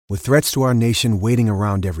With threats to our nation waiting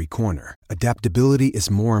around every corner, adaptability is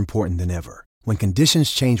more important than ever. When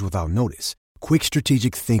conditions change without notice, quick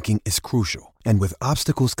strategic thinking is crucial. And with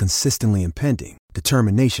obstacles consistently impending,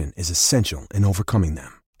 determination is essential in overcoming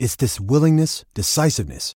them. It's this willingness,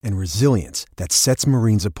 decisiveness, and resilience that sets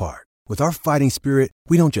Marines apart. With our fighting spirit,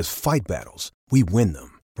 we don't just fight battles, we win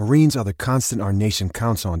them. Marines are the constant our nation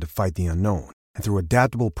counts on to fight the unknown. And through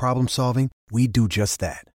adaptable problem solving, we do just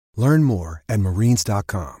that. Learn more at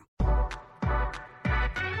marines.com.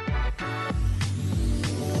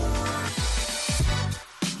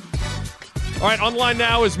 All right, on the line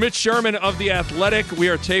now is Mitch Sherman of The Athletic. We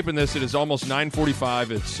are taping this. It is almost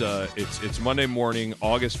 9:45. It's Monday morning,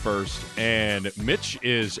 August 1st, and Mitch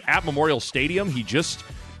is at Memorial Stadium. He just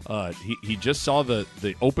saw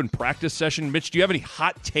the open practice session. Mitch, do you have any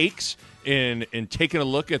hot takes in taking a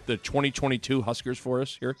look at the 2022 Huskers for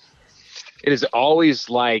us here? It is always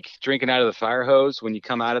like drinking out of the fire hose when you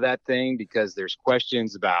come out of that thing, because there's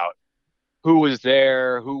questions about who was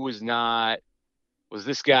there, who was not. Was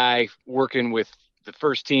this guy working with the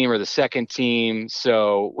first team or the second team?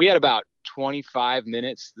 So we had about 25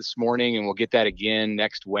 minutes this morning, and we'll get that again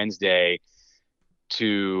next Wednesday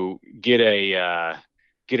to get an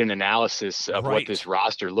analysis of what this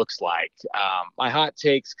roster looks like. My hot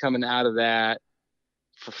takes coming out of that: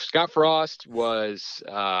 Scott Frost was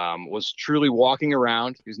truly walking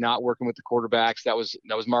around. He was not working with the quarterbacks. That was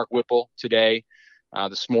Mark Whipple today.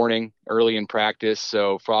 This morning, early in practice.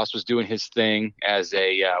 So Frost was doing his thing as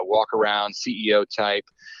a walk-around CEO type.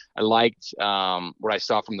 I liked what I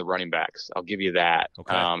saw from the running backs. I'll give you that.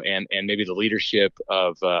 Okay. And maybe the leadership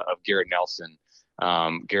of Garrett Nelson.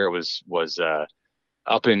 Garrett was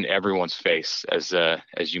up in everyone's face, as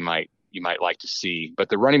you might like to see. But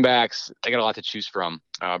the running backs, they got a lot to choose from.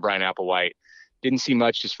 Brian Applewhite didn't see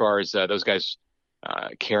much as far as those guys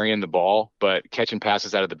carrying the ball, but catching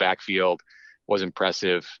passes out of the backfield was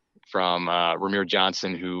impressive, from Ramir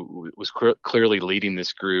Johnson, who was clearly leading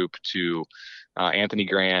this group, to Anthony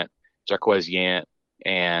Grant, Jaquez Yant,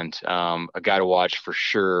 and a guy to watch for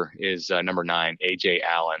sure is number 9, A.J.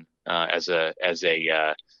 Allen, as a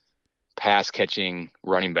pass catching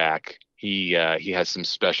running back. He has some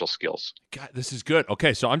special skills. God, this is good.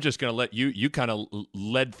 Okay, so I'm just going to let you kind of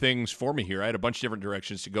led things for me here. I had a bunch of different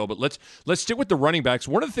directions to go, but let's stick with the running backs.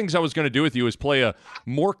 One of the things I was going to do with you is play a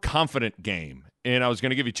more confident game, and I was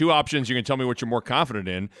going to give you two options. You're going to tell me what you're more confident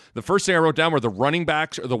in. The first thing I wrote down were the running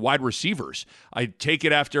backs or the wide receivers. I take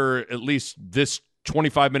it after at least this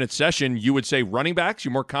 25-minute session, you would say running backs.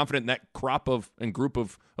 You're more confident in that crop and group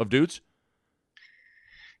of dudes?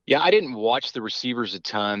 Yeah, I didn't watch the receivers a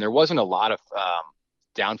ton. There wasn't a lot of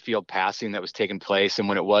downfield passing that was taking place, and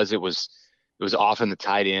when it was often the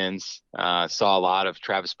tight ends. Saw a lot of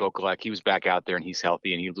Travis Bokelek. He was back out there, and he's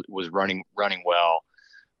healthy, and he was running well,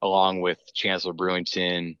 along with Chancellor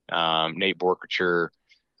Brewington, Nate Borkercher.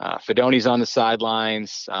 Fidoni's on the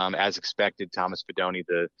sidelines, as expected. Thomas Fidoni,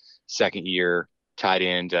 the second-year tight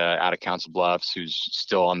end out of Council Bluffs, who's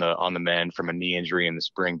still on the mend from a knee injury in the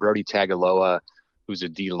spring. Brody Tagaloa, who's a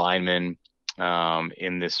D lineman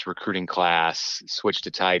in this recruiting class, switched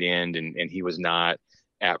to tight end, and he was not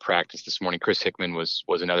at practice this morning. Chris Hickman was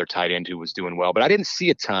another tight end who was doing well, but I didn't see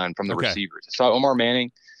a ton from the receivers. I saw Omar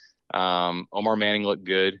Manning. Omar Manning looked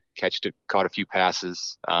good, caught a few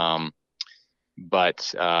passes.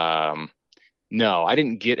 But no, I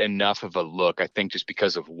didn't get enough of a look, I think, just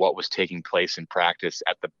because of what was taking place in practice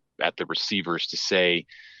at the receivers, to say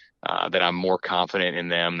that I'm more confident in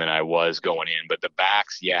them than I was going in. But the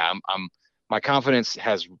backs, yeah, my confidence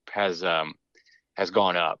has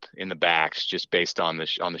gone up in the backs, just based on the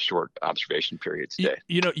short observation period today.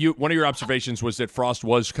 One of your observations was that Frost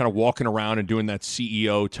was kind of walking around and doing that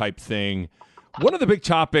CEO type thing. One of the big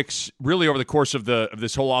topics really over the course of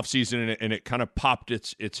this whole offseason, and it kind of popped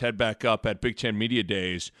its head back up at Big Ten Media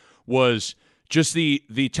Days, was just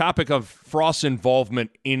the topic of Frost's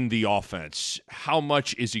involvement in the offense. How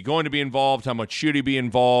much is he going to be involved? How much should he be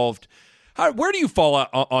involved? Where do you fall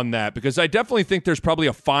on that? Because I definitely think there's probably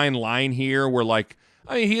a fine line here where,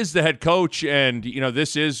 he is the head coach, and,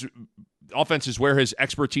 this is offense is where his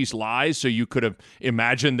expertise lies. So you could have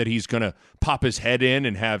imagined that he's going to pop his head in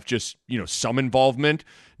and have just, some involvement.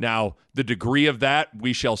 Now, the degree of that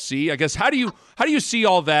we shall see. I guess, how do you see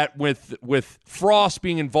all that with Frost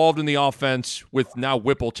being involved in the offense, with now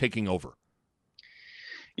Whipple taking over?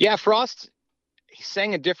 Yeah, Frost, he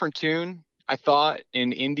sang a different tune, I thought,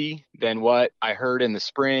 in Indy than what I heard in the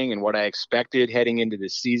spring and what I expected heading into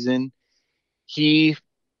this season. He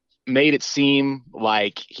made it seem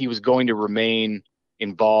like he was going to remain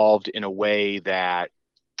involved in a way that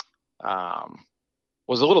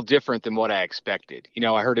was a little different than what I expected.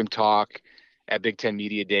 I heard him talk at Big Ten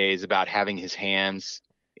Media Days about having his hands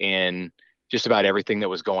in just about everything that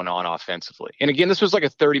was going on offensively. And again, this was like a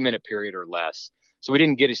 30-minute period or less. So we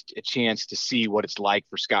didn't get a chance to see what it's like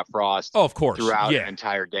for Scott Frost of course, throughout an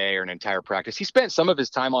entire day or an entire practice. He spent some of his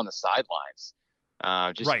time on the sidelines,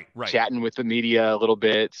 just chatting with the media a little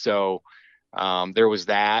bit. So there was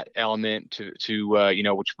that element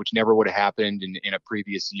to which never would have happened in a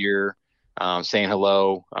previous year. Saying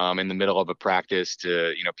hello in the middle of a practice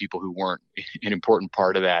to people who weren't an important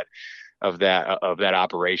part of that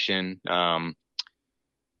operation.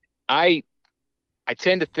 I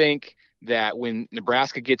tend to think that when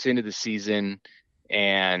Nebraska gets into the season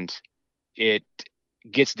and it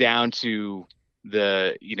gets down to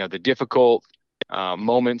the difficult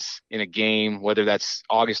moments in a game, whether that's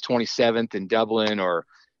August 27th in Dublin or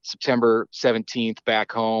September 17th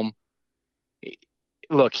back home,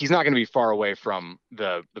 look, he's not going to be far away from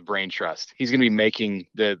the brain trust. He's going to be making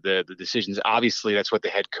the decisions. Obviously, that's what the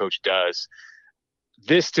head coach does.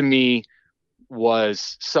 This, to me,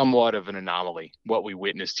 was somewhat of an anomaly, what we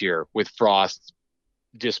witnessed here, with Frost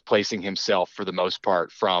displacing himself for the most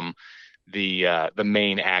part from the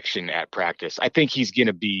main action at practice. I think he's going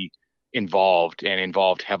to be involved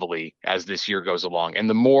heavily as this year goes along. And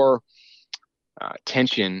the more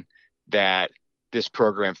tension that this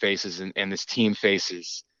program faces and this team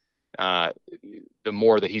faces, the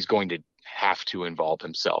more that he's going to have to involve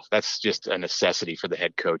himself. That's just a necessity for the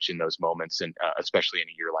head coach in those moments, and especially in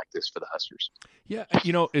a year like this for the Huskers. Yeah,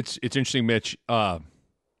 it's interesting, Mitch.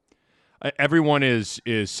 Everyone is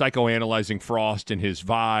psychoanalyzing Frost and his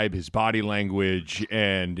vibe, his body language,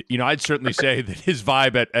 and I'd certainly say that his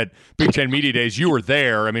vibe at Big Ten Media Days. You were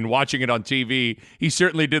there. I mean, watching it on TV, he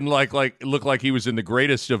certainly didn't look like he was in the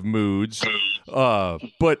greatest of moods.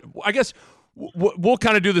 But I guess we'll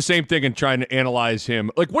kind of do the same thing and try and analyze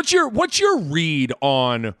him. Like, what's your read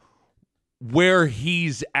on where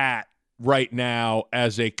he's at right now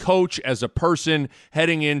as a coach, as a person,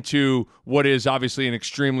 heading into what is obviously an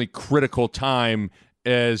extremely critical time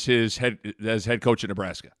as head coach at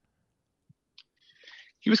Nebraska?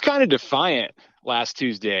 He was kind of defiant last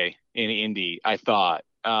Tuesday in Indy, I thought.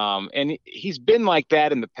 And he's been like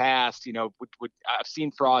that in the past. I've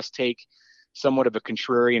seen Frost take somewhat of a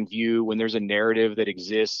contrarian view when there's a narrative that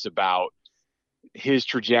exists about his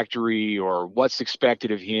trajectory or what's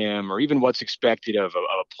expected of him, or even what's expected of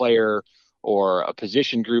a player or a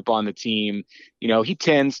position group on the team. He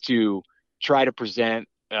tends to try to present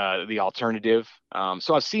the alternative.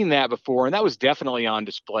 So I've seen that before, and that was definitely on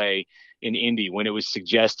display in Indy when it was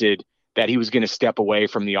suggested that he was going to step away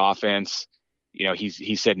from the offense.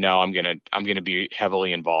 He said, no, I'm going to be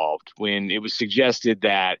heavily involved. When it was suggested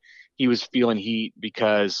that he was feeling heat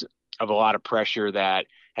because of a lot of pressure that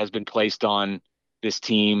has been placed on this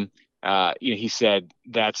team, he said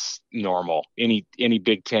that's normal. Any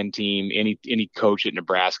Big Ten team, any coach at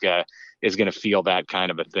Nebraska is going to feel that kind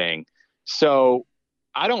of a thing. So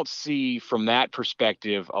I don't see from that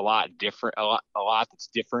perspective a lot that's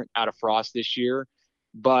different out of Frost this year.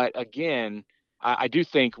 But again, I do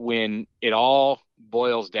think when it all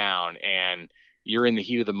boils down and you're in the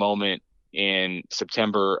heat of the moment in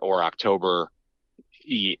September or October,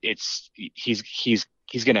 it's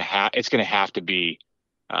going to have to be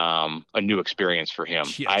a new experience for him.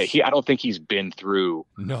 Yes. I don't think he's been through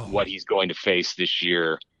what he's going to face this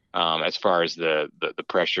year, as far as the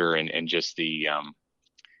pressure and just the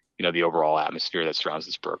overall atmosphere that surrounds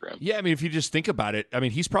this program. Yeah, I mean, if you just think about it, I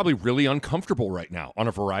mean, he's probably really uncomfortable right now on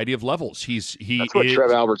a variety of levels. That's what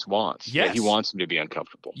Trev Alberts wants. Yes. Yeah, he wants him to be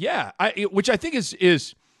uncomfortable. Yeah, which I think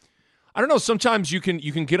is I don't know. Sometimes you can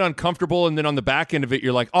get uncomfortable, and then on the back end of it,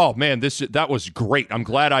 you're like, "Oh man, that was great. I'm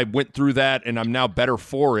glad I went through that, and I'm now better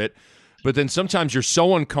for it." But then sometimes you're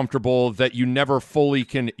so uncomfortable that you never fully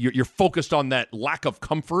can. You're focused on that lack of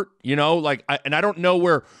comfort, and I don't know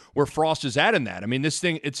where Frost is at in that. I mean, this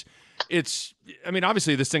thing, it's. I mean,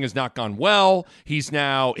 obviously, this thing has not gone well. His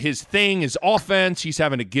thing is offense. He's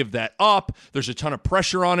having to give that up. There's a ton of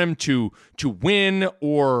pressure on him to win,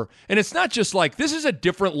 and it's not just like, this is a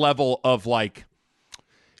different level of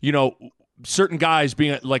certain guys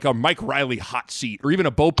being like a Mike Riley hot seat or even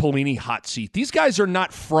a Bo Pelini hot seat. These guys are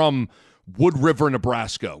not from Wood River,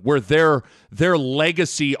 Nebraska, where their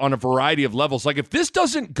legacy on a variety of levels. Like, if this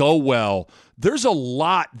doesn't go well, there's a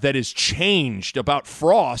lot that is changed about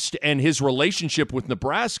Frost and his relationship with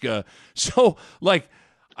Nebraska. So,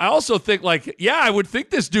 I also think, I would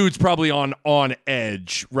think this dude's probably on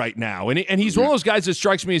edge right now. And he's one of those guys that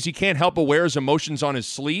strikes me as he can't help but wear his emotions on his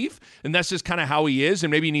sleeve, and that's just kind of how he is.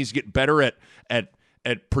 And maybe he needs to get better at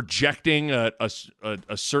at projecting a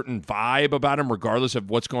certain vibe about him, regardless of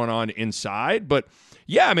what's going on inside. But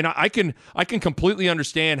yeah, I mean, I can completely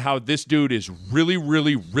understand how this dude is really,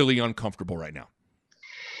 really, really uncomfortable right now.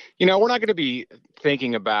 We're not going to be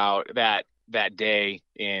thinking about that day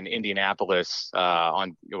in Indianapolis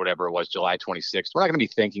on whatever it was, July 26th. We're not going to be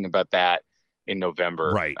thinking about that in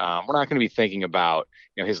November. Right. We're not going to be thinking about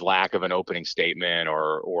his lack of an opening statement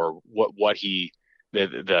or what he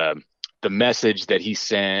the message that he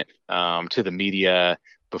sent to the media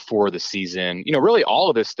before the season. Really all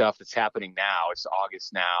of this stuff that's happening now. It's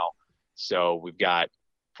August now, so we've got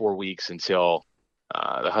 4 weeks until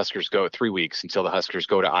the Huskers go. 3 weeks until the Huskers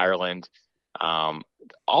go to Ireland.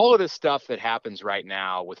 All of this stuff that happens right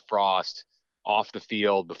now with Frost off the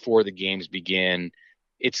field before the games begin,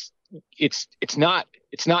 it's not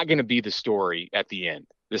going to be the story at the end.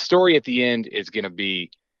 The story at the end is going to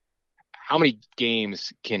be how many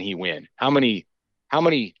games can he win? How many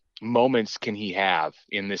moments can he have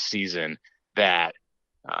in this season that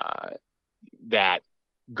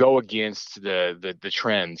go against the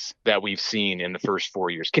trends that we've seen in the first 4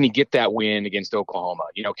 years? Can he get that win against Oklahoma?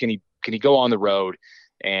 Can he go on the road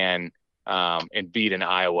and beat an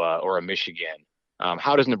Iowa or a Michigan?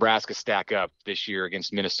 How does Nebraska stack up this year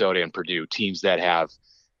against Minnesota and Purdue, teams that have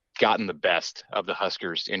gotten the best of the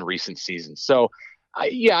Huskers in recent seasons? So,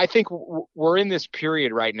 I think we're in this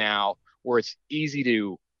period right now where it's easy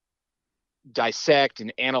to dissect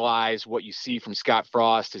and analyze what you see from Scott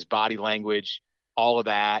Frost, his body language, all of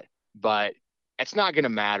that, but it's not going to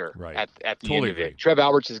matter at the end of it. Trev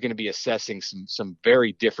Alberts is going to be assessing some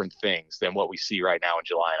very different things than what we see right now in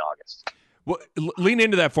July and August. Well, lean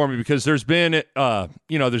into that for me, because there's been,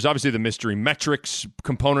 there's obviously the mystery metrics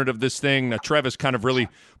component of this thing. Now, Trev has kind of really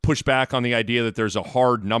pushed back on the idea that there's a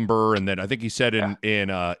hard number, and that I think he said in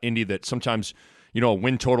Indy that sometimes, a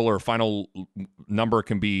win total or a final number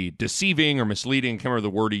can be deceiving or misleading. I can't remember the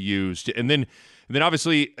word he used. And then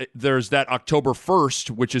obviously there's that October 1st,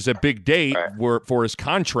 which is a big date for his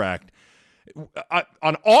contract.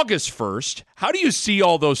 On August 1st, how do you see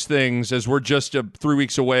all those things as we're just 4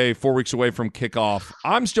 weeks away from kickoff?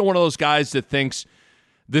 I'm still one of those guys that thinks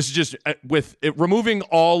this is just with it, removing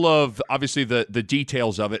all of obviously the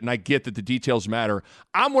details of it, and I get that the details matter.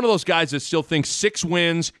 I'm one of those guys that still thinks 6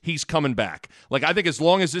 wins, he's coming back. Like, I think as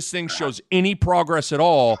long as this thing shows any progress at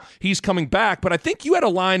all, he's coming back. But I think you had a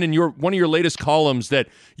line in one of your latest columns that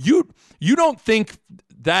you don't think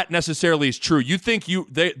that necessarily is true. You think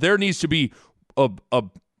there needs to be a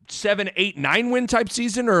 7, 8, 9 win type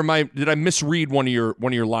season, or did I misread one of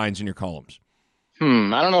your lines in your columns?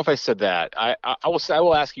 I don't know if I said that. I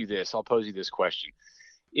will ask you this. I'll pose you this question.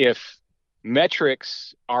 If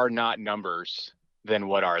metrics are not numbers, then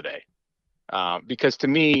what are they? Because to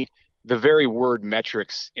me, the very word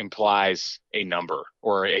metrics implies a number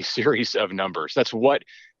or a series of numbers. That's what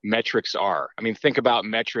metrics are. I mean, think about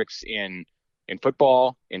metrics in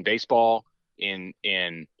football, in baseball, in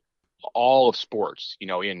all of sports,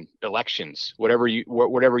 in elections, whatever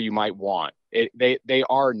you might want. They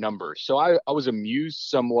are numbers. So I was amused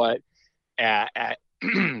somewhat at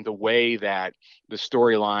the way that the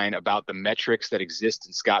storyline about the metrics that exist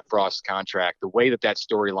in Scott Frost's contract, the way that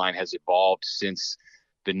storyline has evolved since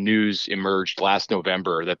the news emerged last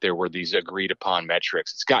November that there were these agreed upon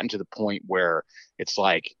metrics. It's gotten to the point where it's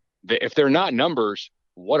like, if they're not numbers,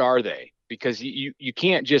 what are they? Because you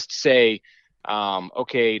can't just say,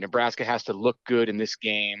 okay, Nebraska has to look good in this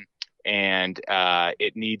game, and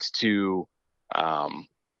it needs to the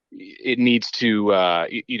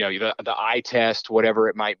eye test, whatever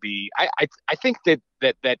it might be. I think that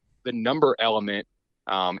the number element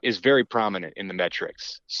is very prominent in the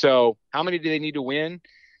metrics. So how many do they need to win?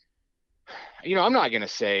 I'm not going to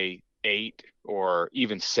say 8 or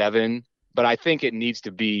even 7, but I think it needs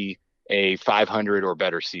to be a 500 or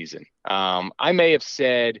better season. I may have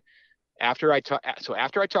said after I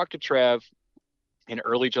talked to Trev in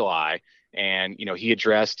early July, and he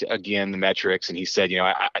addressed again the metrics, and he said,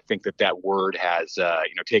 I think that word has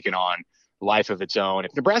taken on life of its own.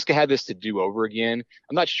 If Nebraska had this to do over again,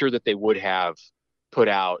 I'm not sure that they would have put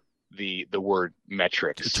out the word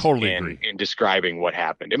metrics in describing what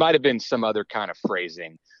happened. It might have been some other kind of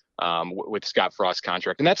phrasing with Scott Frost's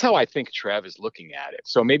contract, and that's how I think Trev is looking at it.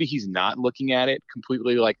 So maybe he's not looking at it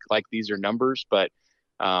completely like these are numbers, but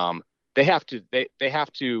they have to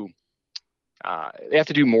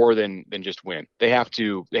do more than just win. They have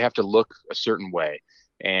to look a certain way,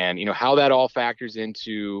 and how that all factors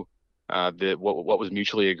into what was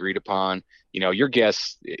mutually agreed upon. Your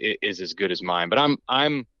guess is as good as mine. But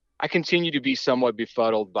I continue to be somewhat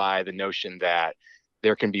befuddled by the notion that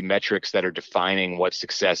there can be metrics that are defining what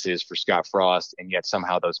success is for Scott Frost, and yet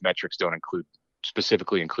somehow those metrics don't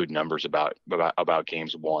specifically include numbers about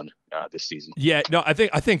games won this season. Yeah, no, I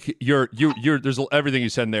think you're there's everything you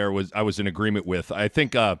said in there I was in agreement with. I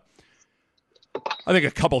think a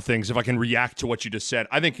couple things, if I can react to what you just said.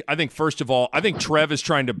 I think first of all, I think Trev is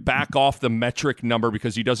trying to back off the metric number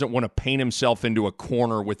because he doesn't want to paint himself into a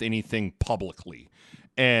corner with anything publicly.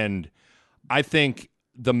 And I think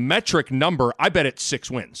the metric number, I bet it's 6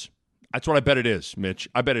 wins. That's what I bet it is, Mitch.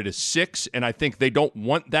 I bet it is 6, and I think they don't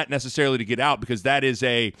want that necessarily to get out because that is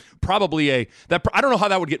I don't know how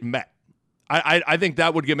that would get met. I think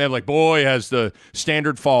that would get met like, boy, has the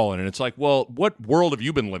standard fallen. And it's like, well, what world have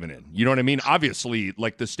you been living in? You know what I mean? Obviously,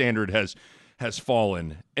 like the standard has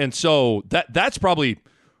fallen. And so that's probably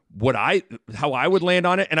how I would land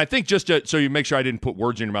on it. And I think so you make sure I didn't put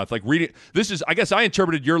words in your mouth, like reading, I guess I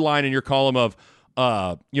interpreted your line in your column of,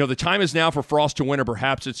 the time is now for Frost to win, or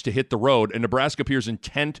perhaps it's to hit the road. And Nebraska appears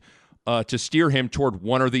intent to steer him toward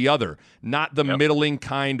one or the other, not the middling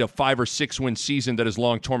kind of 5 or 6 win season that has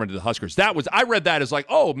long tormented the Huskers. I read that as like,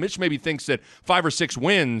 oh, Mitch maybe thinks that 5 or 6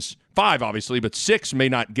 wins, 5 obviously, but 6 may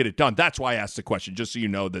not get it done. That's why I asked the question, just so you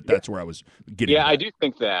know that's where I was getting. Yeah, I do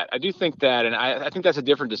think that, and I think that's a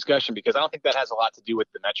different discussion because I don't think that has a lot to do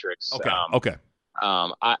with the metrics. Okay.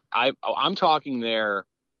 I'm talking there,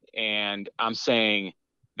 and I'm saying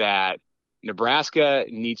that Nebraska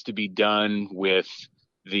needs to be done with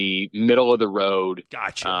the middle of the road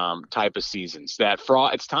type of seasons. That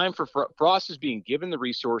it's time for Frost is being given the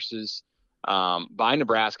resources by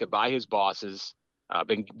Nebraska, by his bosses,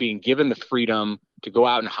 being given the freedom to go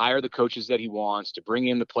out and hire the coaches that he wants, to bring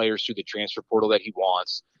in the players through the transfer portal that he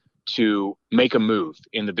wants, to make a move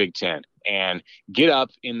in the Big Ten and get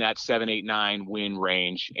up in that 7, 8, 9 win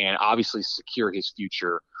range and obviously secure his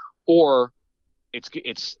future, or it's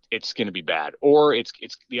going to be bad. Or it's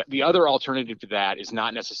the other alternative to that is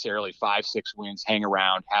not necessarily 5, 6 wins, hang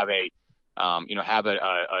around, have a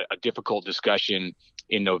difficult discussion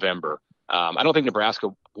in November. I don't think Nebraska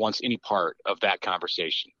wants any part of that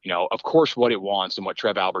conversation. Of course, what it wants and what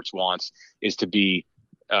Trev Alberts wants is to be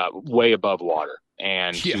way above water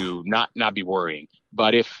and to not be worrying.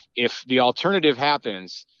 But if the alternative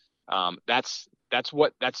happens, that's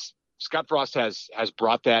Scott Frost has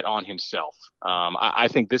brought that on himself. I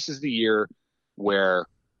think this is the year where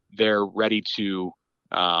they're ready to,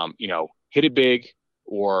 hit it big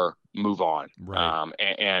or move on. Right.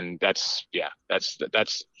 And that's.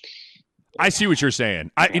 I see what you're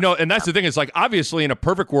saying. And that's the thing. It's like, obviously in a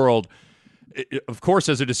perfect world, of course,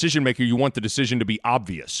 as a decision maker, you want the decision to be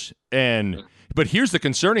obvious. But here's the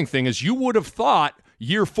concerning thing is you would have thought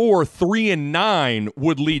year 4, 3-9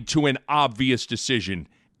 would lead to an obvious decision,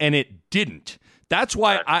 and it didn't. That's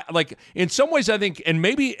why I like, in some ways I think, and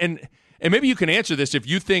maybe you can answer this if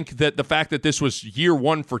you think that the fact that this was year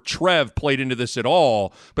 1 for Trev played into this at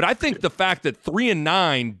all, but I think the fact that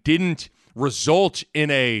 3-9 didn't result in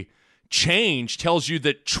a change tells you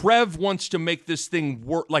that Trev wants to make this thing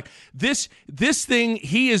work. Like this thing,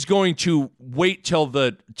 he is going to wait till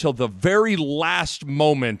the very last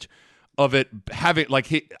moment of it having,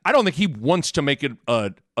 like, I don't think he wants to make it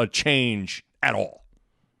a change at all.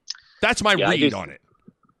 That's my read on it.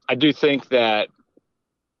 I do think that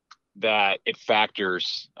it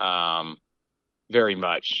factors very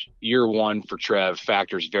much. Year 1 for Trev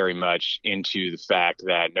factors very much into the fact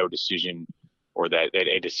that no decision, or that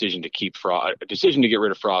a decision to get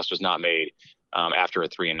rid of Frost was not made after a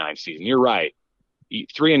 3-9 season. You're right.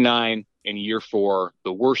 3-9 in year 4,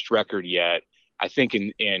 the worst record yet. I think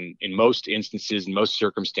in most instances, in most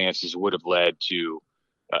circumstances, would have led to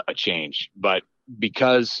a change. But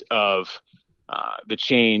because of the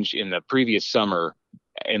change in the previous summer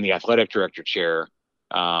in the athletic director chair,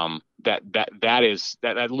 that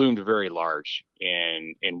loomed very large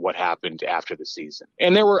in what happened after the season.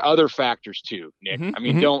 And there were other factors too, Nick. Mm-hmm, I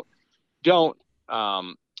mean,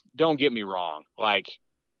 don't get me wrong. Like,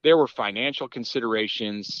 there were financial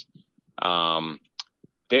considerations. I'm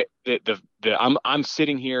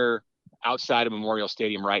sitting here outside of Memorial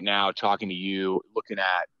Stadium right now talking to you, looking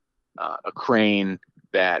at a crane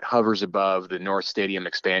that hovers above the North Stadium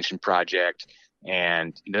expansion project.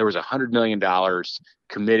 And there was $100 million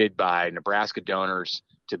committed by Nebraska donors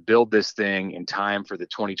to build this thing in time for the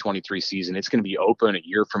 2023 season. It's going to be open a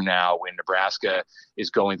year from now when Nebraska is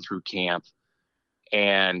going through camp.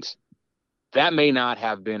 And that may not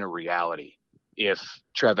have been a reality if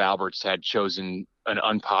Trev Alberts had chosen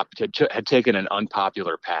had taken an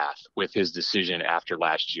unpopular path with his decision after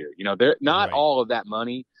last year. Not all of that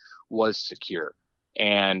money was secure.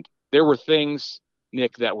 And there were things,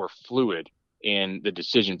 Nick, that were fluid in the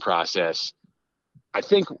decision process I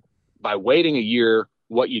think by waiting a year,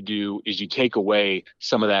 what you do is you take away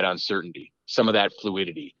some of that uncertainty, some of that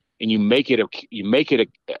fluidity, and you make it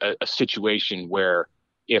a situation where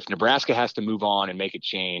if Nebraska has to move on and make a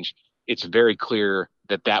change, it's very clear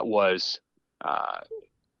that that was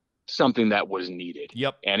something that was needed.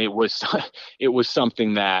 Yep. And it was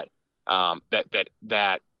something that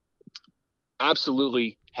that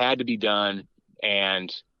absolutely had to be done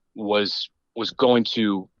and was going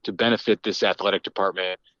to benefit this athletic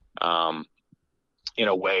department in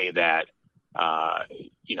a way that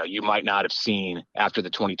you might not have seen after the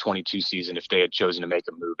 2022 season if they had chosen to make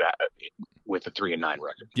a move with a 3-9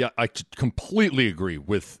 record. Yeah, I completely agree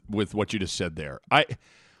with what you just said there.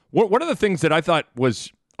 One of the things that I thought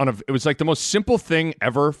was it was like the most simple thing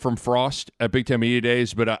ever from Frost at Big Ten Media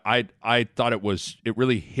Days, but I thought it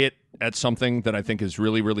really hit at something that I think is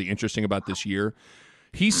really, really interesting about this year.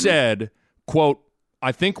 He said, quote,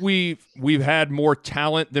 I think we've had more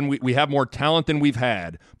talent than we have more talent than we've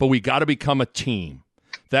had, but we got to become a team.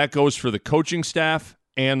 That goes for the coaching staff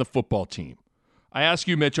and the football team. I ask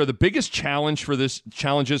you, Mitch, are the biggest challenges for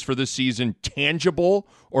this season tangible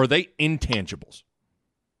or are they intangibles?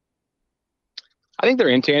 I think they're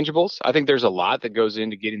intangibles. I think there's a lot that goes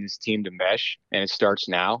into getting this team to mesh, and it starts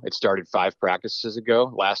now. It started 5 practices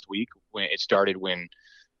ago last week. When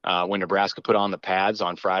Nebraska put on the pads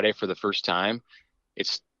on Friday for the first time.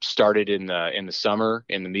 It started in the summer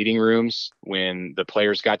in the meeting rooms when the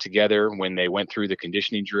players got together, when they went through the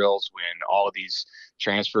conditioning drills, when all of these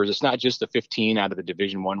transfers. It's not just the 15 out of the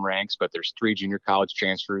Division I ranks, but there's 3 junior college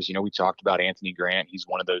transfers. We talked about Anthony Grant. He's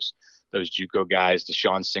one of those JUCO guys.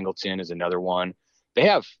 Deshaun Singleton is another one. They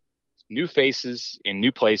have new faces in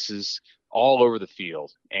new places all over the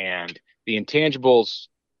field, and the intangibles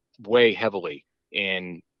weigh heavily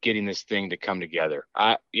in getting this thing to come together.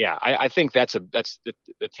 I think that's the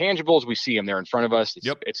tangibles. We see them there in front of us.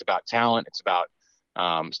 It's about talent. It's about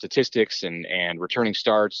statistics and returning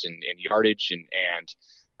starts and yardage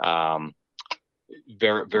and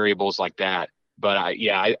variables like that. But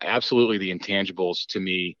I absolutely, the intangibles to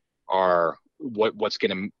me are what's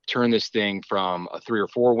going to turn this thing from a 3 or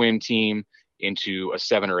 4 win team into a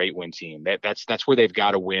 7 or 8 win team. That's where they've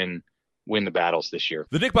got to win the battles this year.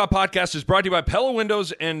 The Nick Bob Podcast is brought to you by Pella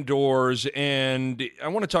Windows and Doors, and I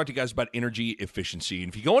want to talk to you guys about energy efficiency.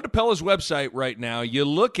 And if you go onto Pella's website right now, you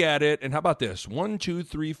look at it, and how about this? 1, 2,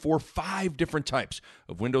 3, 4, 5 different types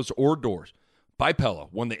of windows or doors by Pella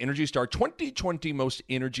won the Energy Star 2020 Most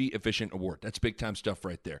Energy Efficient Award. That's big-time stuff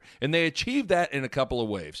right there. And they achieved that in a couple of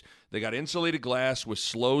ways. They got insulated glass, which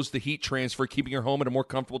slows the heat transfer, keeping your home at a more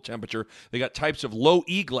comfortable temperature. They got types of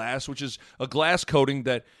low-E glass, which is a glass coating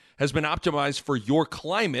that has been optimized for your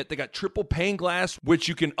climate. They got triple pane glass, which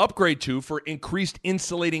you can upgrade to for increased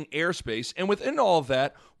insulating airspace. And within all of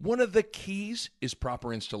that, one of the keys is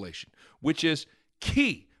proper installation, which is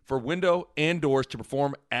key for window and doors to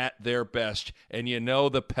perform at their best. And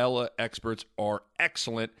the Pella experts are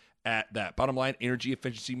excellent at that. Bottom line, energy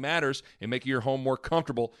efficiency matters in making your home more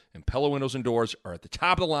comfortable, and Pella windows and doors are at the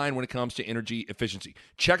top of the line when it comes to energy efficiency.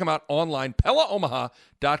 Check them out online,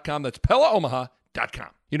 PellaOmaha.com. That's PellaOmaha.com.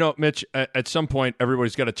 Mitch, at some point,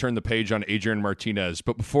 everybody's got to turn the page on Adrian Martinez.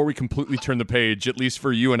 But before we completely turn the page, at least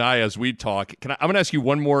for you and I as we talk, I'm going to ask you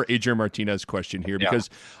one more Adrian Martinez question here, because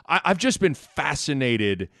I've just been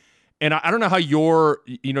fascinated. And I don't know how your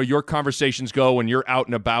conversations go when you're out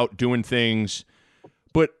and about doing things.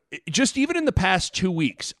 But just even in the past 2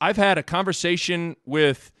 weeks, I've had a conversation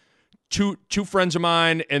with two friends of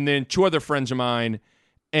mine and then 2 other friends of mine.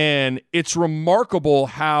 And it's remarkable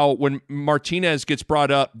how when Martinez gets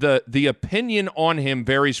brought up, the opinion on him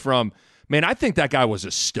varies from, man, I think that guy was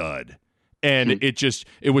a stud. And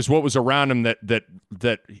it was what was around him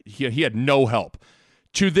that he had no help.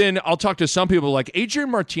 To then I'll talk to some people like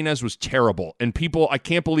Adrian Martinez was terrible. And I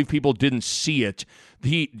can't believe people didn't see it.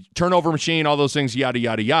 The turnover machine, all those things, yada,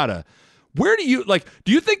 yada, yada. Where do you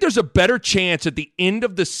think there's a better chance at the end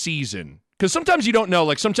of the season? Because sometimes you don't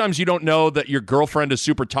know. Sometimes you don't know that your girlfriend is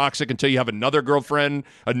super toxic until you have another girlfriend,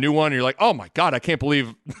 a new one. And you're like, oh my God, I can't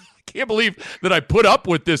believe that I put up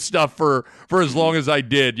with this stuff for as long as I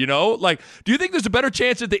did. Do you think there's a better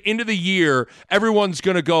chance at the end of the year everyone's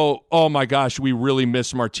going to go, oh my gosh, we really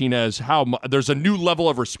miss Martinez? There's a new level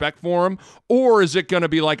of respect for him, or is it going to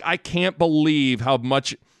be like, I can't believe how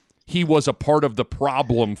much he was a part of the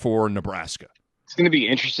problem for Nebraska? It's going to be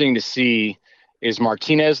interesting to see. Is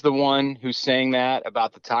Martinez the one who's saying that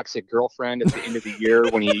about the toxic girlfriend at the end of the year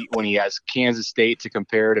when he has Kansas State to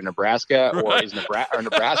compare to Nebraska, or is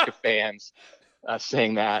Nebraska fans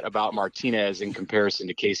saying that about Martinez in comparison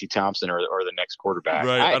to Casey Thompson or the next quarterback?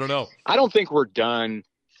 Right, I don't know. I don't think we're done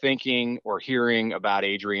thinking or hearing about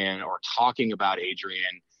Adrian or talking about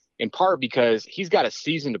Adrian, in part because he's got a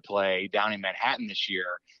season to play down in Manhattan this year.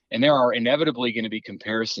 And there are inevitably going to be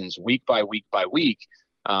comparisons week by week by week,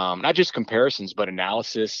 not just comparisons, but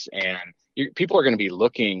analysis. And people are going to be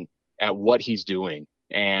looking at what he's doing.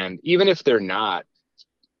 And even if they're not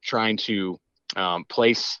trying to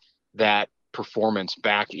place that performance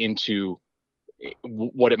back into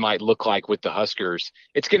what it might look like with the Huskers,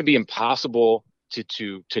 it's going to be impossible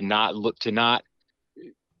to not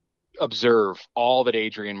observe all that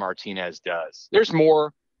Adrian Martinez does. There's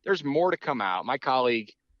more to come out. My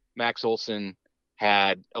colleague Max Olson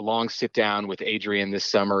had a long sit down with Adrian this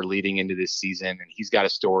summer leading into this season, and he's got a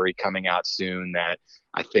story coming out soon that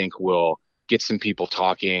I think will get some people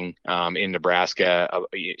talking in Nebraska,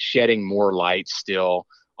 shedding more light still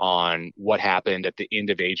on what happened at the end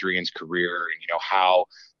of Adrian's career, and how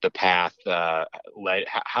the path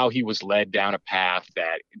how he was led down a path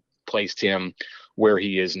that placed him where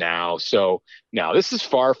he is now. So now this is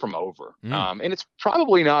far from over, and it's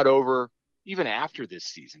probably not over even after this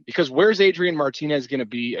season, because where's Adrian Martinez going to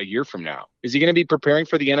be a year from now? Is he going to be preparing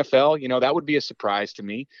for the NFL? That would be a surprise to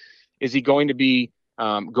me. Is he going to be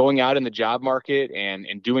going out in the job market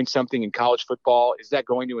and doing something in college football? Is that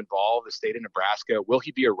going to involve the state of Nebraska? Will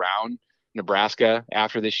he be around Nebraska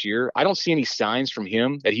after this year? I don't see any signs from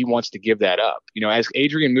him that he wants to give that up. As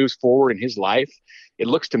Adrian moves forward in his life, it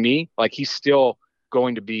looks to me like he's still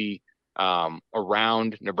going to be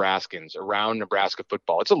around Nebraskans, around Nebraska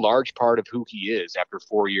football. It's a large part of who he is after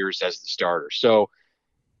 4 years as the starter. So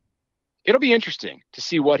it'll be interesting to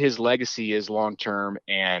see what his legacy is long term,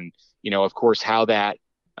 and of course, how that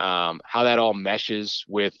all meshes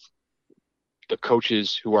with the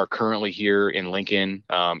coaches who are currently here in Lincoln.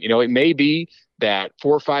 It may be that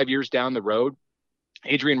 4 or 5 years down the road,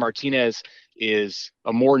 Adrian Martinez is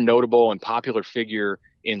a more notable and popular figure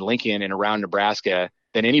in Lincoln and around Nebraska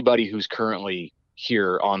than anybody who's currently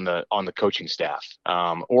here on the coaching staff.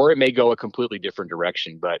 Or it may go a completely different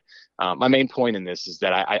direction. But my main point in this is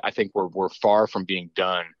that I think we're far from being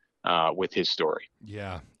done with his story.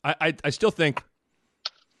 Yeah, I still think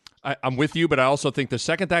I'm with you, but I also think the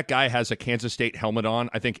second that guy has a Kansas State helmet on,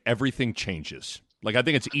 I think everything changes. Like, I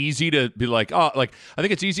think it's easy to be like, I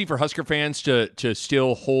think it's easy for Husker fans to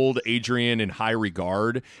still hold Adrian in high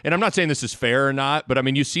regard. And I'm not saying this is fair or not, but I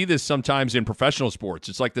mean, you see this sometimes in professional sports.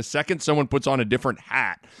 It's like the second someone puts on a different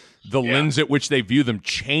hat, the lens at which they view them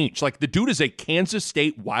change. Like, the dude is a Kansas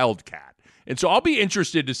State Wildcat. And so I'll be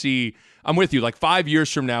interested to see, I'm with you, like 5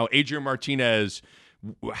 years from now, Adrian Martinez,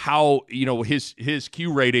 how his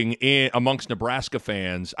Q rating amongst Nebraska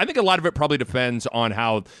fans. I think a lot of it probably depends on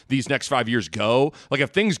how these next 5 years go. Like, if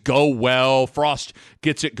things go well, Frost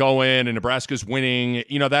gets it going and Nebraska's winning,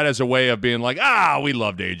 that is a way of being like, we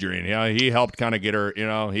loved Adrian. He helped kind of get her.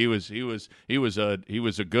 He was a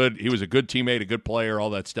good teammate, a good player, all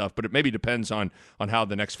that stuff. But it maybe depends on how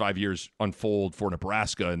the next 5 years unfold for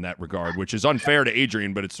Nebraska in that regard, which is unfair to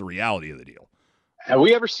Adrian, but it's the reality of the deal. Have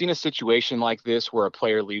we ever seen a situation like this where a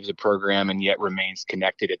player leaves a program and yet remains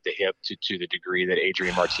connected at the hip to the degree that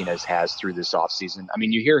Adrian Martinez has through this offseason? I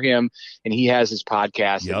mean, you hear him and he has his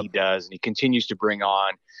podcast that he does, and he continues to bring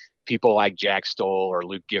on people like Jack Stoll or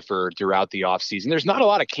Luke Gifford throughout the offseason. There's not a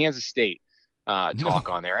lot of Kansas State talk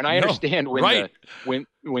on there. And I understand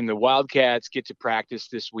when the Wildcats get to practice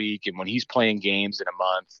this week and when he's playing games in a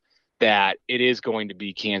month, that it is going to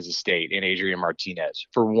be Kansas State and Adrian Martinez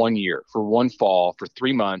for 1 year, for one fall, for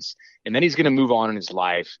 3 months, and then he's going to move on in his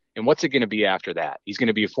life. And what's it going to be after that? He's going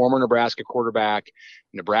to be a former Nebraska quarterback,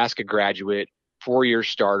 Nebraska graduate, 4-year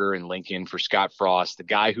starter in Lincoln for Scott Frost, the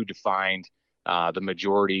guy who defined the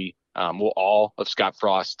majority, all of Scott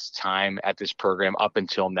Frost's time at this program up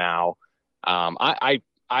until now.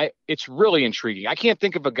 It's really intriguing. I can't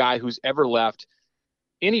think of a guy who's ever left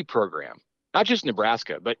any program, not just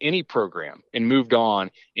Nebraska, but any program, and moved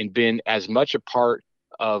on and been as much a part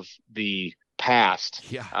of the past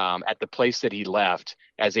at the place that he left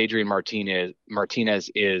as Adrian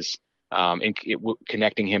Martinez is,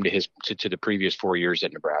 connecting him to the previous 4 years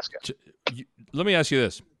at Nebraska. Let me ask you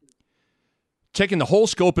this. Taking the whole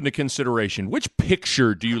scope into consideration, which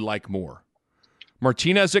picture do you like more?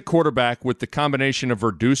 Martinez at quarterback with the combination of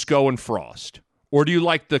Verduzco and Frost? Or do you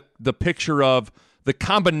like the picture of the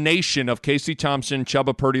combination of Casey Thompson,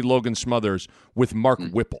 Chubba Purdy, Logan Smothers with Mark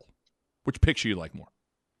Whipple? Which picture you like more?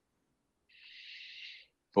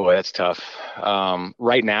 Boy, that's tough.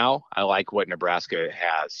 Right now, I like what Nebraska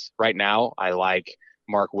has. Right now, I like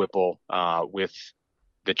Mark Whipple with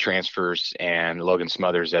the transfers and Logan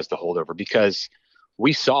Smothers as the holdover, because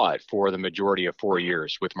we saw it for the majority of 4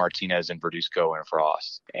 years with Martinez and Verduzco and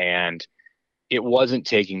Frost. And it wasn't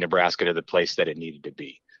taking Nebraska to the place that it needed to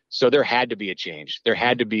be. So there had to be a change. There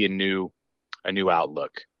had to be a new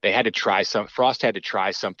outlook. They had to try Frost had to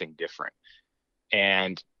try something different.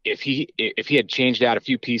 And if he had changed out a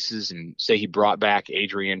few pieces and say he brought back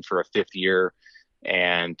Adrian for a 5th year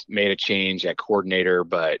and made a change at coordinator,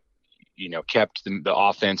 but kept the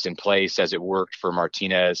offense in place as it worked for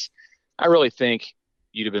Martinez, I really think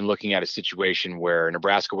you'd have been looking at a situation where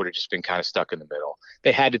Nebraska would have just been kind of stuck in the middle.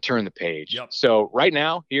 They had to turn the page. Yep. So right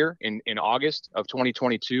now, here in August of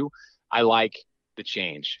 2022, I like the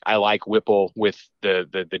change. I like Whipple with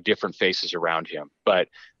the different faces around him. But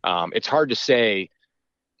it's hard to say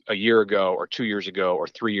a year ago or 2 years ago or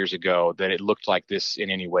 3 years ago that it looked like this in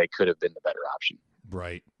any way could have been the better option.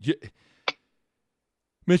 Right.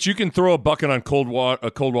 Mitch, you can throw a bucket on cold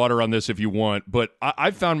water on this if you want, but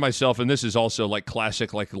I found myself, and this is also like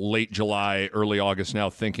classic, like late July, early August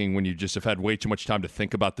now, thinking when you just have had way too much time to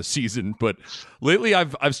think about the season. But lately,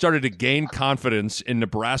 I've started to gain confidence in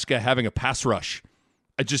Nebraska having a pass rush.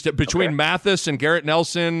 Between Mathis and Garrett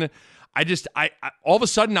Nelson, I all of a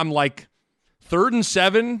sudden I'm like 3rd and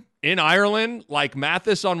 7 in Ireland, like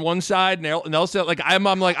Mathis on one side, Nelson, like I'm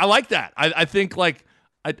like I like that. I think like.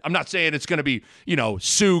 I'm not saying it's going to be,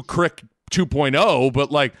 Sue Crick 2.0,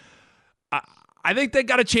 but like I think they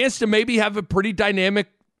got a chance to maybe have a pretty dynamic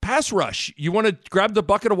pass rush. You want to grab the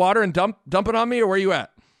bucket of water and dump it on me, or where are you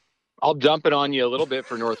at? I'll dump it on you a little bit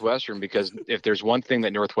for Northwestern, because if there's one thing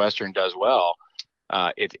that Northwestern does well,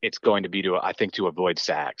 it's going to be to avoid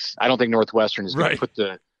sacks. I don't think Northwestern is going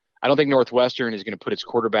to put its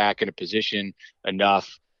quarterback in a position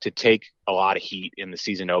enough to take a lot of heat in the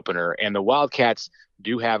season opener. And the Wildcats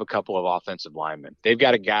do have a couple of offensive linemen. They've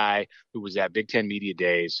got a guy who was at Big Ten Media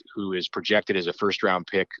Days who is projected as a 1st-round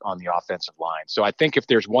pick on the offensive line. So I think if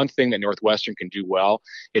there's one thing that Northwestern can do well,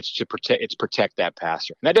 it's to protect that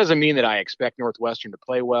passer. And that doesn't mean that I expect Northwestern to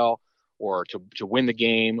play well or to win the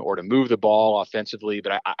game or to move the ball offensively,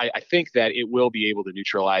 but I think that it will be able to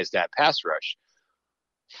neutralize that pass rush.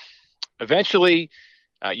 Eventually,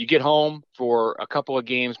 you get home for a couple of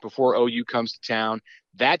games before OU comes to town.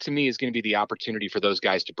 That, to me, is going to be the opportunity for those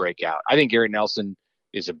guys to break out. I think Garrett Nelson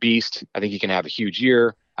is a beast. I think he can have a huge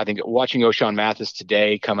year. I think watching O'Shawn Mathis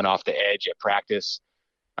today coming off the edge at practice,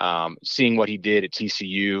 seeing what he did at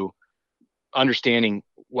TCU, understanding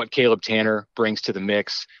what Caleb Tanner brings to the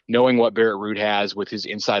mix, knowing what Barrett Root has with his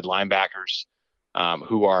inside linebackers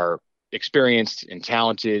who are experienced and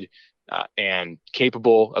talented, and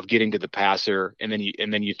capable of getting to the passer, and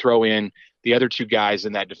then you throw in the other 2 guys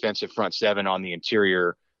in that defensive front 7 on the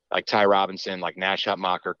interior, like Ty Robinson, like Nash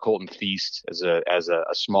Hutmacher, Colton Feast as a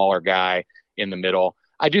smaller guy in the middle.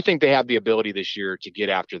 I do think they have the ability this year to get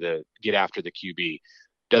after the QB.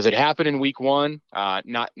 Does it happen in week 1?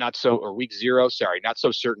 Or week 0? Sorry, not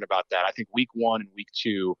so certain about that. I think week 1 and week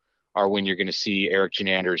 2 are when you're going to see Eric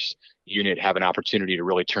Chenander's unit have an opportunity to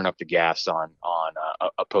really turn up the gas on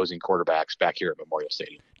opposing quarterbacks back here at Memorial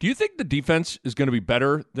Stadium. Do you think the defense is going to be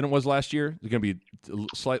better than it was last year? Is it going to be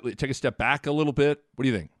slightly take a step back a little bit? What do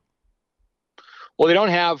you think? Well, they don't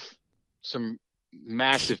have some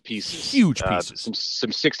massive pieces, huge pieces.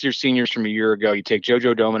 Some 6th-year seniors from a year ago. You take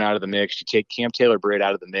JoJo Doman out of the mix. You take Cam Taylor-Britt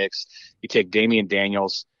out of the mix. You take Damian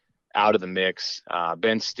Daniels out of the mix.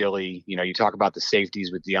 Ben Stilley. You talk about the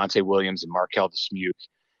safeties with Deontay Williams and Markel Dismuke.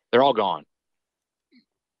 They're all gone.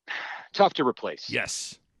 Tough to replace.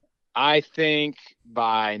 Yes. I think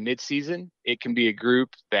by midseason, it can be a group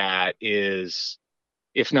that is,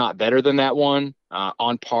 if not better than that one,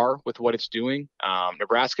 on par with what it's doing.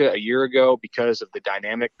 Nebraska a year ago, because of the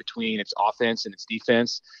dynamic between its offense and its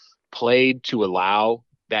defense, played to allow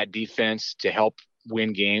that defense to help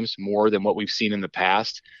win games more than what we've seen in the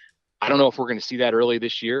past. I don't know if we're going to see that early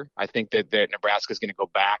this year. I think that Nebraska is going to go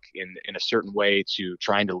back in a certain way to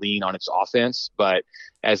trying to lean on its offense. But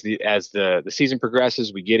as the season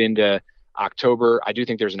progresses, we get into October, I do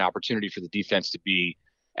think there's an opportunity for the defense to be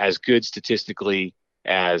as good statistically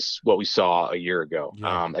as what we saw a year ago.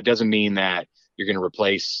 Yeah. It doesn't mean that you're going to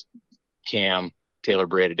replace Cam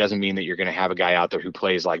Taylor-Britt. It doesn't mean that you're going to have a guy out there who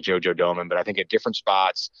plays like JoJo Doman. But I think at different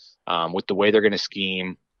spots, with the way they're going to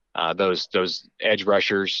scheme, those edge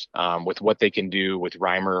rushers, with what they can do with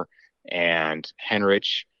Reimer and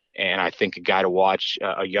Henrich. And I think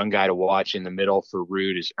a young guy to watch in the middle for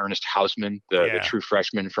Root is Ernest Hausman, the true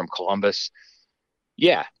freshman from Columbus.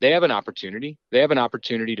 Yeah, they have an opportunity. They have an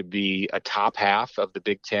opportunity to be a top half of the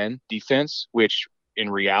Big Ten defense, which in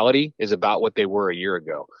reality is about what they were a year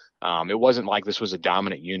ago. It wasn't like this was a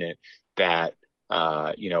dominant unit that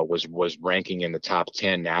was ranking in the top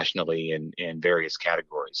 10 nationally in various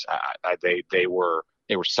categories. They were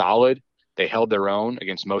solid. They held their own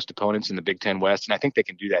against most opponents in the Big Ten West, and I think they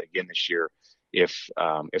can do that again this year if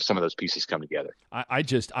some of those pieces come together. I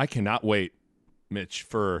cannot wait, Mitch,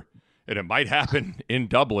 and it might happen in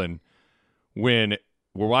Dublin when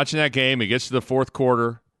we're watching that game. It gets to the fourth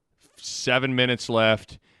quarter, 7 minutes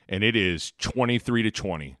left, and it is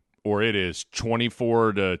 23-20, or it is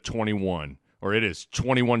 24-21, or it is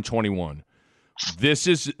 21-21. This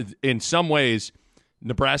is, in some ways,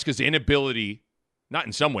 Nebraska's inability. Not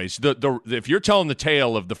in some ways. If you're telling the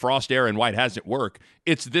tale of the Frost era and why it hasn't worked,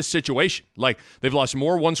 it's this situation. Like, they've lost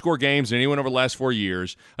more one-score games than anyone over the last 4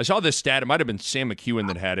 years. I saw this stat. It might have been Sam McEwen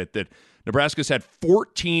that had it, that Nebraska's had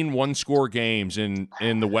 14 one-score games in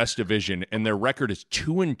the West Division, and their record is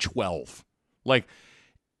 2-12. Like,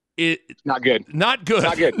 not good. Not good.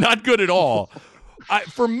 Not good. Not good at all.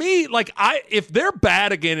 For me, if they're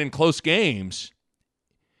bad again in close games,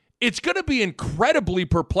 it's going to be incredibly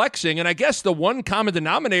perplexing. And I guess the one common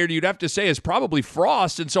denominator you'd have to say is probably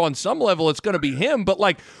Frost. And so on some level, it's going to be him. But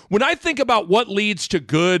when I think about what leads to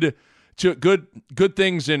good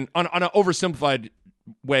things on an oversimplified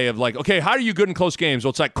way of okay, how are you good in close games?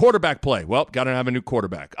 Well, it's like quarterback play. Well, got to have a new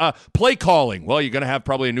quarterback. Play calling. Well, you're going to have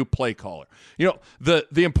probably a new play caller. The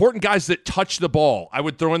important guys that touch the ball, I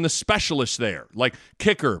would throw in the specialists there, like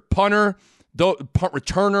kicker, punter, punt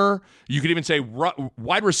returner. You could even say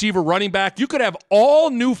wide receiver, running back. You could have all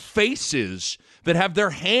new faces that have their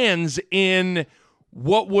hands in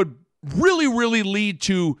what would really, really lead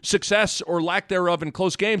to success or lack thereof in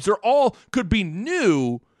close games. They're all could be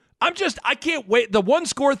new. I can't wait. The one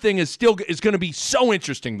score thing is going to be so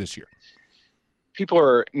interesting this year. People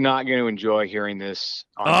are not going to enjoy hearing this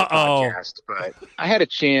on the podcast, but I had a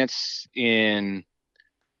chance in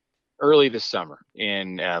early this summer,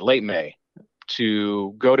 in late May,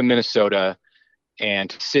 to go to Minnesota and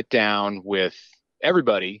to sit down with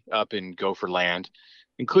everybody up in Gopher Land,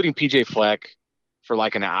 including PJ Fleck, for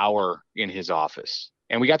an hour in his office.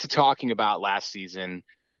 And we got to talking about last season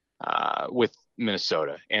with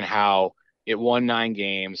Minnesota and how it won 9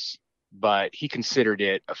 games, but he considered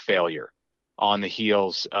it a failure on the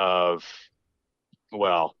heels of,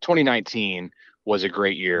 2019 was a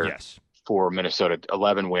great year. Yes. For Minnesota,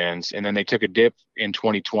 11 wins. And then they took a dip in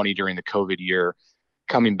 2020 during the COVID year.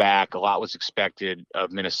 Coming back, a lot was expected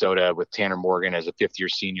of Minnesota with Tanner Morgan as a fifth-year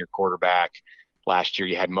senior quarterback. Last year,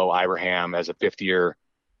 you had Mo Ibrahim as a fifth-year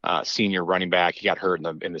senior running back. He got hurt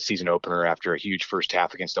in the season opener after a huge first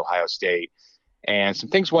half against Ohio State. And some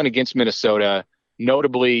things went against Minnesota.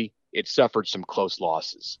 Notably, it suffered some close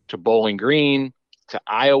losses to Bowling Green, to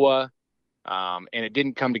Iowa, and it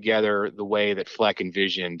didn't come together the way that Fleck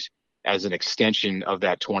envisioned as an extension of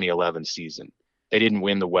that 2011 season. They didn't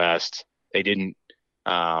win the West. They didn't,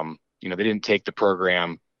 they didn't take the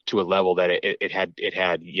program to a level that it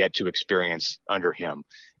had yet to experience under him.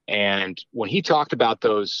 And when he talked about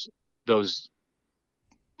those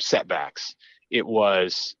setbacks, it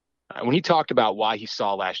was when he talked about why he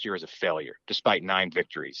saw last year as a failure, despite 9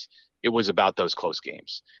 victories, it was about those close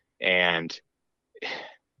games. And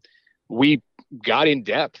we got in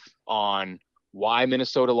depth on why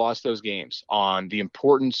Minnesota lost those games, on the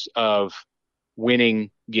importance of winning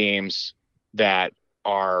games that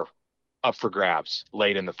are up for grabs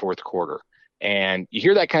late in the fourth quarter. And you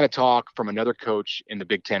hear that kind of talk from another coach in the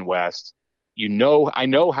Big Ten West. I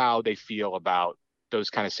know how they feel about those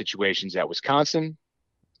kind of situations at Wisconsin,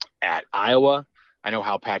 at Iowa. I know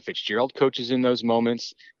how Pat Fitzgerald coaches in those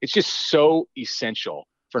moments. It's just so essential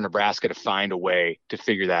for Nebraska to find a way to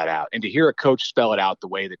figure that out. And to hear a coach spell it out the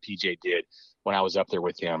way that PJ did when I was up there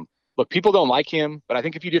with him. Look, people don't like him, but I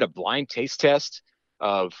think if you did a blind taste test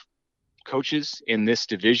of coaches in this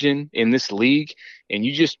division, in this league, and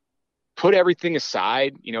you just put everything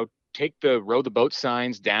aside, take the row the boat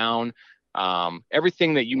signs down,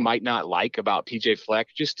 everything that you might not like about PJ Fleck,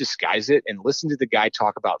 just disguise it and listen to the guy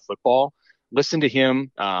talk about football. Listen to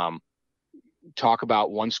him talk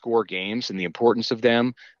about one-score games and the importance of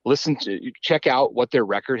them. Check out what their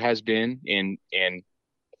record has been in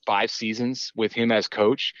 5 seasons with him as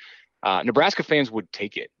coach. Nebraska fans would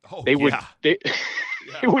take it. They would take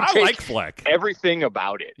like Fleck. Everything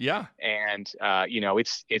about it. Yeah. And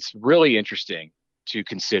it's really interesting to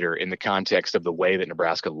consider in the context of the way that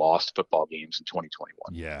Nebraska lost football games in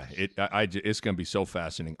 2021. Yeah, it's going to be so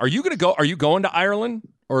fascinating. Are you going to go? Are you going to Ireland,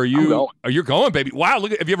 or are you going, baby? Wow,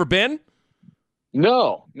 look! Have you ever been?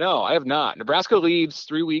 No, I have not. Nebraska leaves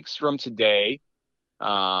 3 weeks from today.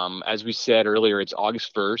 As we said earlier, it's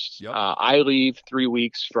August 1st. Yep. I leave 3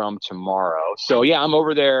 weeks from tomorrow. So yeah, I'm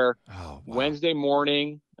over there Wednesday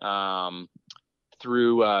morning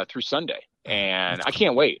through Sunday, and I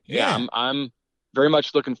can't wait. Yeah, very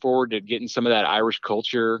much looking forward to getting some of that Irish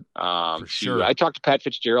culture. For sure. I talked to Pat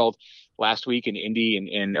Fitzgerald last week in Indy,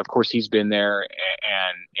 and of course he's been there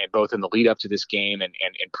and both in the lead up to this game and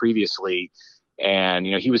previously. And,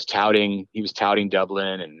 you know, he was touting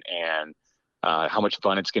Dublin and how much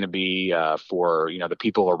fun it's going to be for, you know, the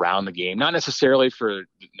people around the game, not necessarily for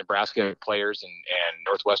Nebraska players and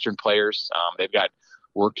Northwestern players. They've got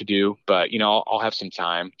work to do, but, you know, I'll have some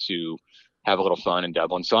time to have a little fun in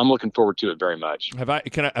Dublin. So I'm looking forward to it very much.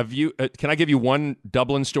 Can I give you one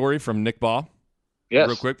Dublin story from Nick Baugh? Yes.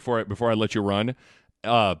 Real quick before I let you run.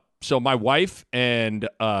 So my wife and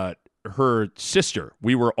her sister,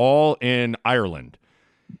 we were all in Ireland.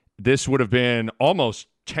 This would have been almost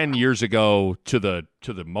 10 years ago to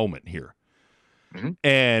the moment here. Mm-hmm.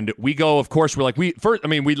 And we go, of course, we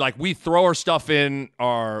throw our stuff we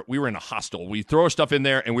were in a hostel. We throw our stuff in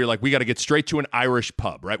there and we're like, we got to get straight to an Irish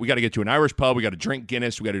pub, right? We got to get to an Irish pub. We got to drink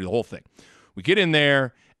Guinness. We got to do the whole thing. We get in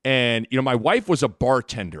there and, you know, my wife was a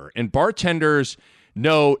bartender, and bartenders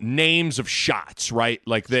know names of shots, right?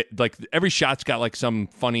 Like every shot's got like some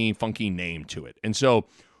funny, funky name to it. And so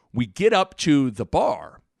we get up to the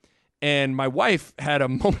bar and my wife had a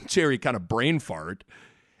momentary kind of brain fart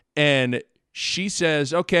and she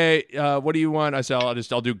says, okay, what do you want? I said,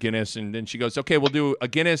 I'll do Guinness. And then she goes, okay, we'll do a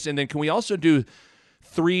Guinness. And then can we also do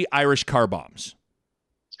 3 Irish car bombs?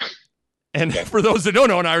 And for those that don't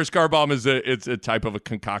know, an Irish car bomb is it's a type of a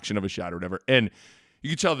concoction of a shot or whatever. And you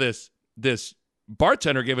can tell this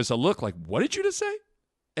bartender gave us a look like, what did you just say?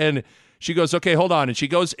 And she goes, okay, hold on. And she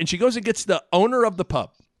goes and gets the owner of the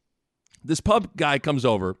pub. This pub guy comes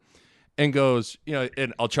over and goes, you know,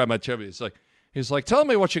 and I'll try my trivia. He's like, tell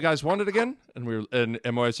me what you guys wanted again. And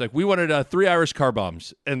my wife's like, we wanted 3 Irish car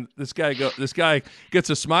bombs. And this guy gets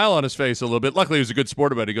a smile on his face a little bit. Luckily, he was a good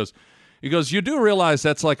sport about it. He goes, you do realize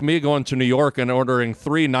that's like me going to New York and ordering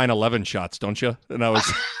 3 9/11 shots, don't you? And I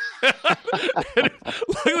was,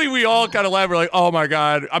 luckily we all kind of laughed. We're like, oh my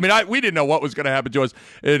God. I mean, we didn't know what was going to happen to us.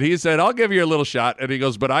 And he said, I'll give you a little shot. And he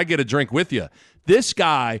goes, but I get a drink with you. This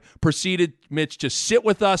guy proceeded, Mitch, to sit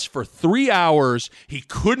with us for 3 hours. He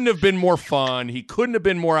couldn't have been more fun. He couldn't have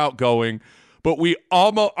been more outgoing. But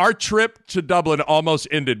our trip to Dublin almost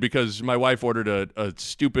ended because my wife ordered a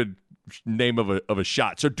stupid name of a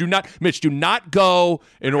shot. So do not go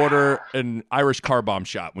and order an Irish car bomb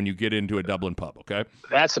shot when you get into a Dublin pub, okay?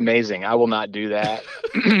 That's amazing. I will not do that.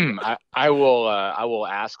 I will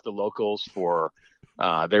ask the locals for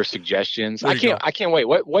their suggestions. I can't wait.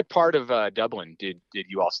 What part of Dublin did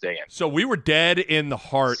you all stay in? So we were dead in the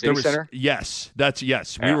heart. Center? Yes. Yeah.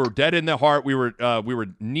 We were dead in the heart. We were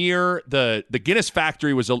near the Guinness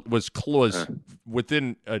factory was close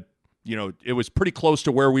within it was pretty close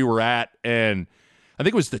to where we were at, and I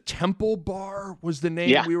think it was the Temple Bar was the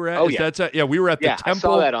name we were at. Oh, we were at the Temple. I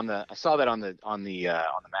saw that on the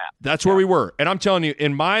map. That's where we were. And I'm telling you,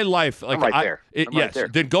 in my life, like I'm right there. Right there.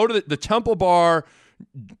 Then go to the Temple Bar,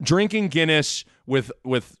 drinking Guinness with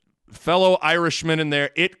fellow Irishmen in there.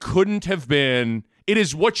 It couldn't have been. It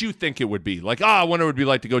is what you think it would be. Like, I wonder what it would be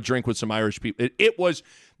like to go drink with some Irish people. It was.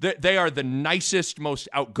 They are the nicest, most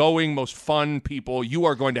outgoing, most fun people. You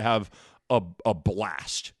are going to have a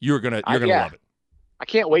blast. You're gonna love it. I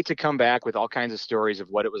can't wait to come back with all kinds of stories of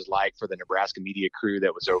what it was like for the Nebraska media crew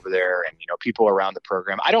that was over there, and people around the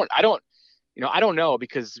program. I don't know,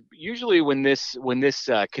 because usually when this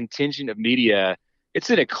contingent of media, it's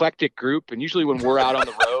an eclectic group, and usually when we're out on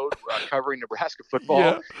the road covering Nebraska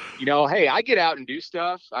football, hey, I get out and do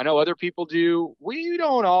stuff. I know other people do. We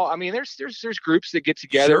don't all. I mean, there's groups that get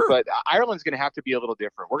together, sure, but Ireland's going to have to be a little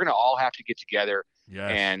different. We're going to all have to get together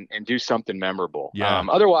and do something memorable. Yeah.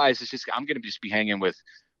 Otherwise, I'm going to just be hanging with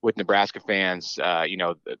Nebraska fans,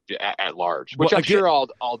 at large, which I'm sure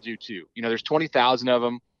I'll do too. There's 20,000 of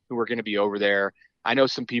them who are going to be over there. I know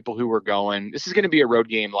some people who are going. This is going to be a road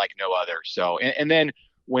game like no other. So, and then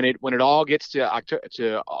when it all gets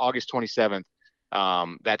to August 27th,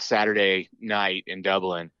 that Saturday night in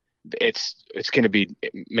Dublin, it's going to be,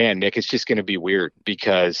 man, Nick, it's just going to be weird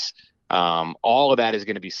because all of that is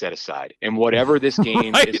going to be set aside, and whatever this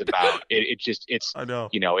game right. is about, it's I know,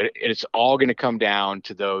 it's all going to come down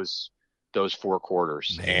to those 4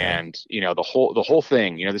 quarters, man. And the whole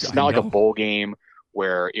thing. This is not like a bowl game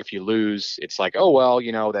where if you lose, it's like, oh well,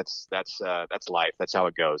 that's life. That's how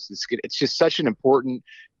it goes. It's just such an important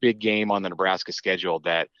big game on the Nebraska schedule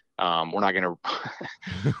that we're not going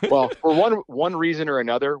to. Well, for one reason or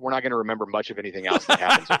another, we're not going to remember much of anything else that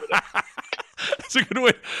happens over there. It's a good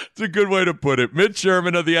way. It's a good way to put it. Mitch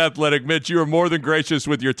Sherman of The Athletic. Mitch, you are more than gracious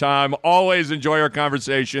with your time. Always enjoy our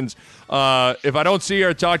conversations. If I don't see you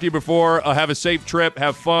or talk to you before, have a safe trip.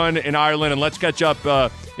 Have fun in Ireland, and let's catch up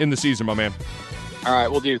in the season, my man. All right,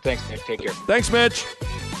 we'll do. Thanks, Nick. Take care. Thanks, Mitch.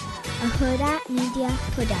 A Huda Media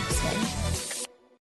Production.